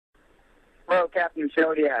Captain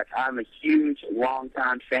Zodiac. I'm a huge,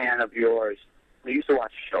 long-time fan of yours. I used to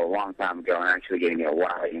watch the show a long time ago and actually gave me a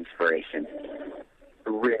lot of inspiration. It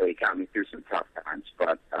really got me through some tough times,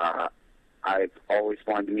 but I've always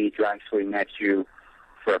wanted to meet you. I actually met you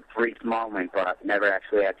for a brief moment, but never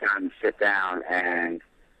actually had time to sit down, and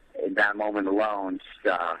in that moment alone,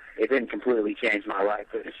 it didn't completely change my life,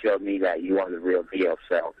 but it showed me that you are the real deal.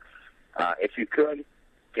 So if you could,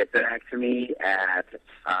 get back to me at,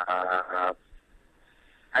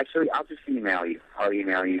 actually, I'll just email you. I'll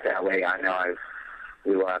email you that way. I know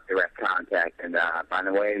we will have direct contact. And by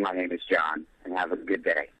the way, my name is John, and have a good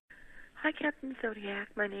day. Hi, Captain Zodiac.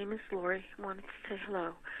 My name is Lori. I wanted to say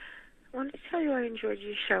hello. I wanted to tell you I enjoyed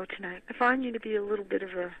your show tonight. I find you to be a little bit of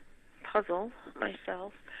a puzzle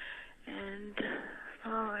myself, and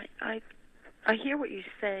I hear what you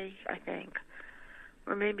say, I think,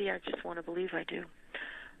 or maybe I just want to believe I do.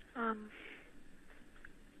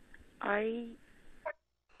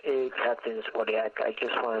 Hey, Captain Zodiac, I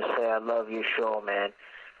just want to say I love your show, man.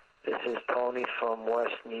 This is Tony from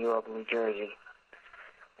West New York, New Jersey.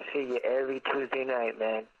 See you every Tuesday night,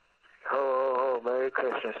 man. Ho, ho, ho, Merry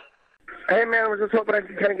Christmas. Hey, man, I was just hoping I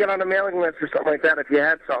could kind of get on a mailing list or something like that if you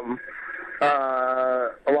had something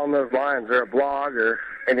along those lines, or a blog or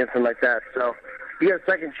anything like that. So if you got a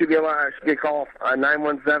second, should be a call,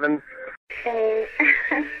 917. Hey,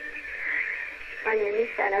 my name is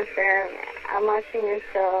Jennifer. I'm watching your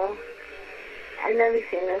show. I've never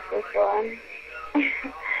seen this before.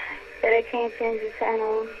 But I can't change the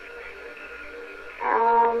channel. I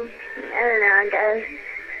don't know, I guess.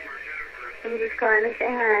 I'm just calling to say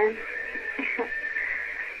hi.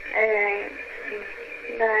 Alright.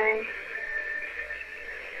 Bye.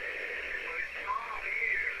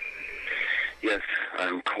 Yes,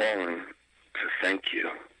 I'm calling to thank you.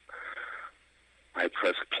 I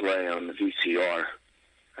pressed play on the VCR,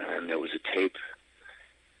 and there was a tape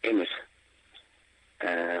in it.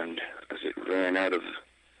 And as it ran out of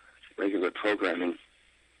regular programming,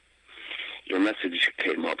 your message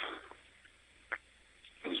came up.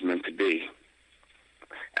 It was meant to be,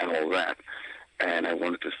 and all that. And I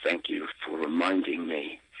wanted to thank you for reminding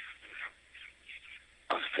me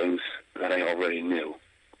of things that I already knew.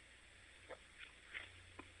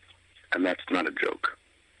 And that's not a joke.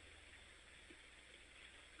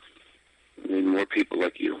 We need more people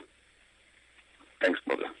like you. Thanks,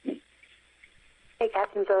 Mother. Hey,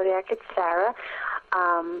 Captain Zodiac, it's Sarah.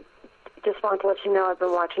 Just wanted to let you know I've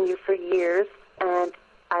been watching you for years, and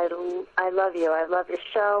I love you. I love your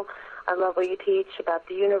show. I love what you teach about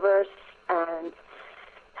the universe and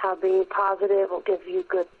how being positive will give you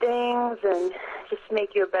good things and just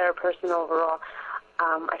make you a better person overall.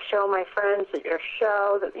 I show my friends at your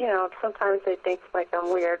show that, sometimes they think like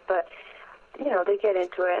I'm weird, but, they get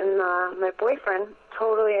into it. And my boyfriend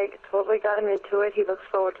I totally got him into it. He looks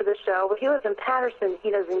forward to the show. But he lives in Patterson. He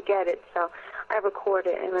doesn't get it, so I record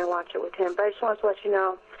it and I watch it with him. But I just wanted to let you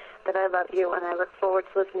know that I love you, and I look forward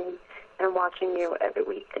to listening and watching you every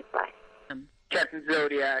week. Bye. Captain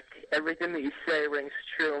Zodiac, everything that you say rings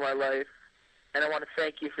true in my life, and I want to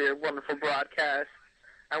thank you for your wonderful broadcast.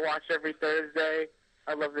 I watch every Thursday.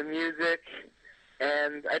 I love the music,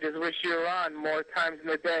 and I just wish you were on more times in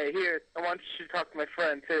the day. Here, I want you to talk to my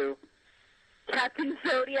friend, too. Captain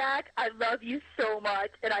Zodiac, I love you so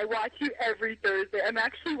much, and I watch you every Thursday. I'm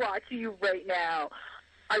actually watching you right now.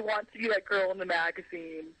 I want to be that girl in the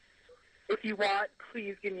magazine. If you want,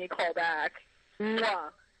 please give me a call back.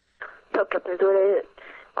 Mwah. So, Captain Zodiac,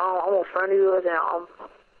 I'm a friend of yours, and I'm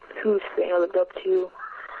a huge fan. I look up to you.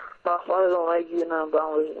 My father don't like you, and I'm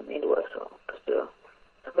bound with him anyway, so still,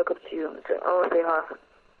 I look up to you and say, I want to say hi.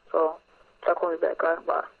 So, talk on me back, guys.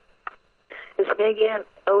 Bye. It's me again,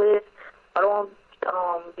 Elliot. I don't want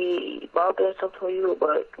to be bothering something with you,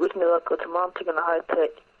 but wish me luck, because tomorrow I'm taking a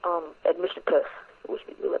high-tech admission test. Wish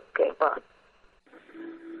me luck. Okay, bye.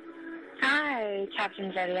 Hi,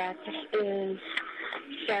 Captain Zodiac. This is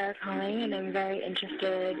Sarah calling, and I'm very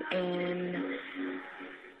interested in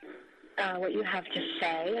what you have to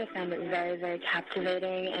say. I found it very, very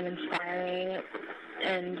captivating and inspiring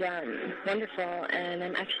and wonderful. And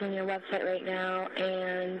I'm actually on your website right now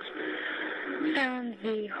and found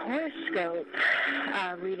the horoscope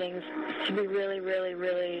readings to be really, really,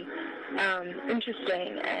 really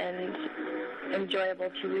interesting and enjoyable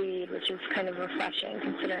to read, which is kind of refreshing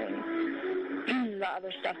considering the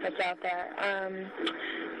other stuff that's out there.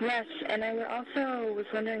 Yes, and I also was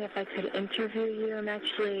wondering if I could interview you. I'm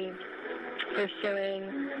actually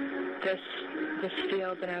pursuing this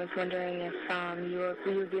field, and I was wondering if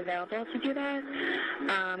you would be available to do that.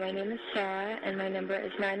 My name is Sarah, and my number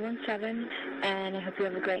is 917, and I hope you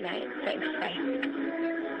have a great night. Thanks. Bye.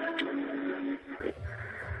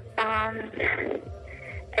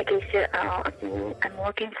 Okay, so I'm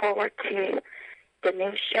looking forward to the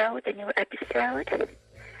new show, the new episode.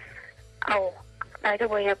 Oh, by the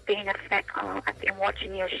way, I've been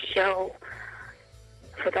watching your show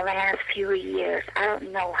for the last few years. I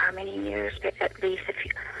don't know how many years, but at least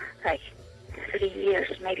 3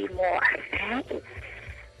 years, maybe more. Okay?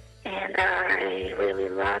 And I really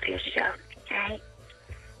love your show. Okay?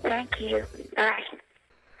 Thank you. Bye.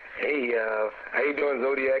 Hey, how you doing,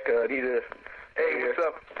 Zodiac? Hey, what's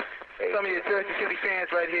up? Hey. Some of your Jersey City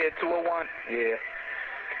fans right here at 201. Yeah.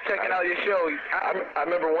 Checking out your show. I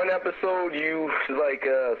remember one episode you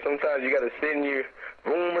sometimes you got to sit in your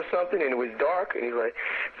room or something and it was dark and he's like,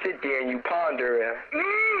 sit there and you ponder.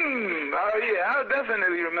 Oh yeah, I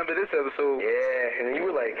definitely remember this episode. Yeah, and you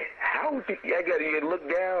were like, you look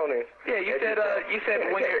down and yeah, you said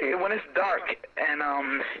when it's dark and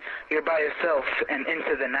you're by yourself and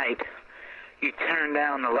into the night, you turn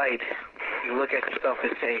down the light, you look at yourself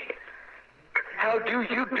and say, how do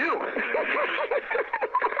you do?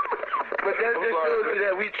 But that just shows you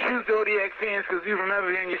that we true Zodiac fans because you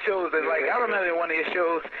remember in your shows. I remember in one of your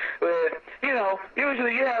shows where,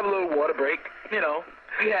 usually you have a little water break. You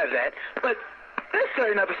have that. But this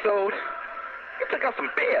certain episode, you took out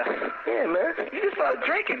some beer. Yeah, man. You just started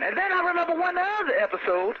drinking. And then I remember one other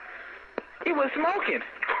episode, you was smoking.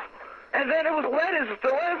 And then it was letters.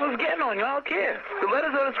 The letters was getting on you. I don't care. The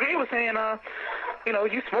letters on the screen was saying,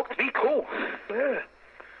 you smoke to be cool. Yeah.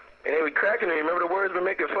 And they were cracking and remember the words were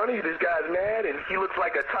making fun of you. This guy's mad and he looks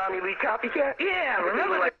like a Tommy Lee copycat. Yeah,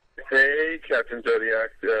 remember Hey, Captain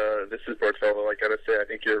Zodiac. This is Bartolo. I gotta say, I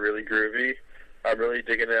think you're really groovy. I'm really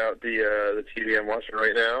digging out the TV I'm watching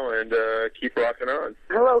right now, and keep rocking on.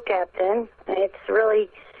 Hello, Captain. It's really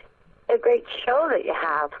a great show that you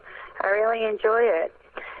have. I really enjoy it.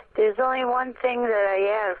 There's only one thing that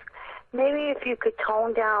I ask. Maybe if you could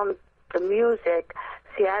tone down the music.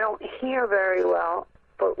 See, I don't hear very well.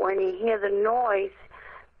 But when you hear the noise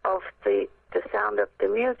of the sound of the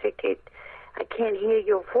music, I can't hear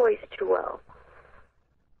your voice too well.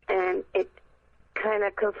 And it kind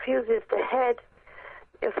of confuses the head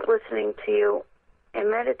if listening to you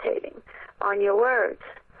and meditating on your words.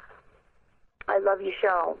 I love your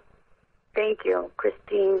show. Thank you,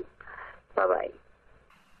 Christine. Bye-bye.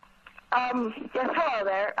 Yes, hello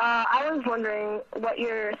there. I was wondering what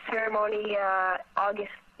your ceremony,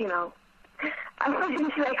 August, I wanted to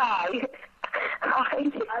say hi. Hi.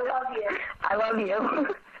 I love you. I love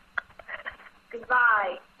you.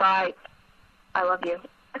 Goodbye. Bye. I love you.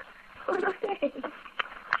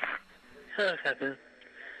 Hello, Captain.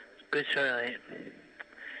 Good show tonight.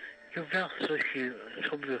 You're just so cute,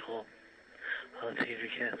 so beautiful on TV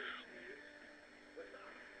Kiss.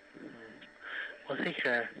 Well, take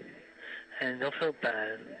care, and don't feel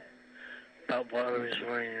bad about what I was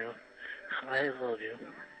wearing you. I love you.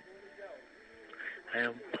 I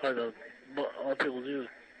am part of what all people do.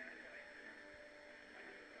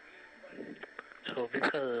 So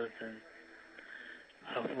because and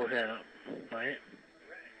I'll work it out, right?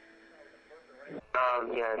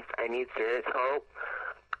 Yes, I need serious hope.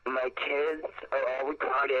 My kids are all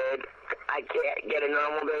retarded. I can't get a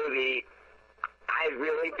normal baby. I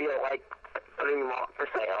really feel like putting them all for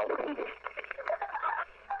sale.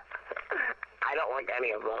 I don't like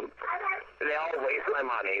any of them. They all waste my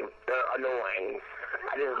money. They're annoying.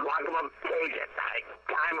 I just lock them up in cages. I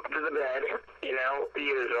tie them up to the bed. The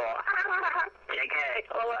usual. JK,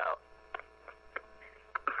 hello.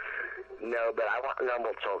 No, but I want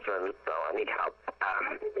normal children, so I need help. I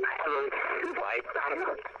have a wife. I don't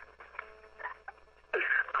know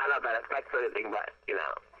if that affects anything, but,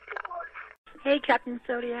 Hey, Captain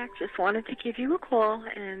Zodiac. Just wanted to give you a call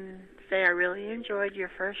and say I really enjoyed your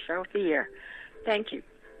first show of the year. Thank you.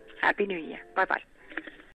 Happy New Year. Bye-bye.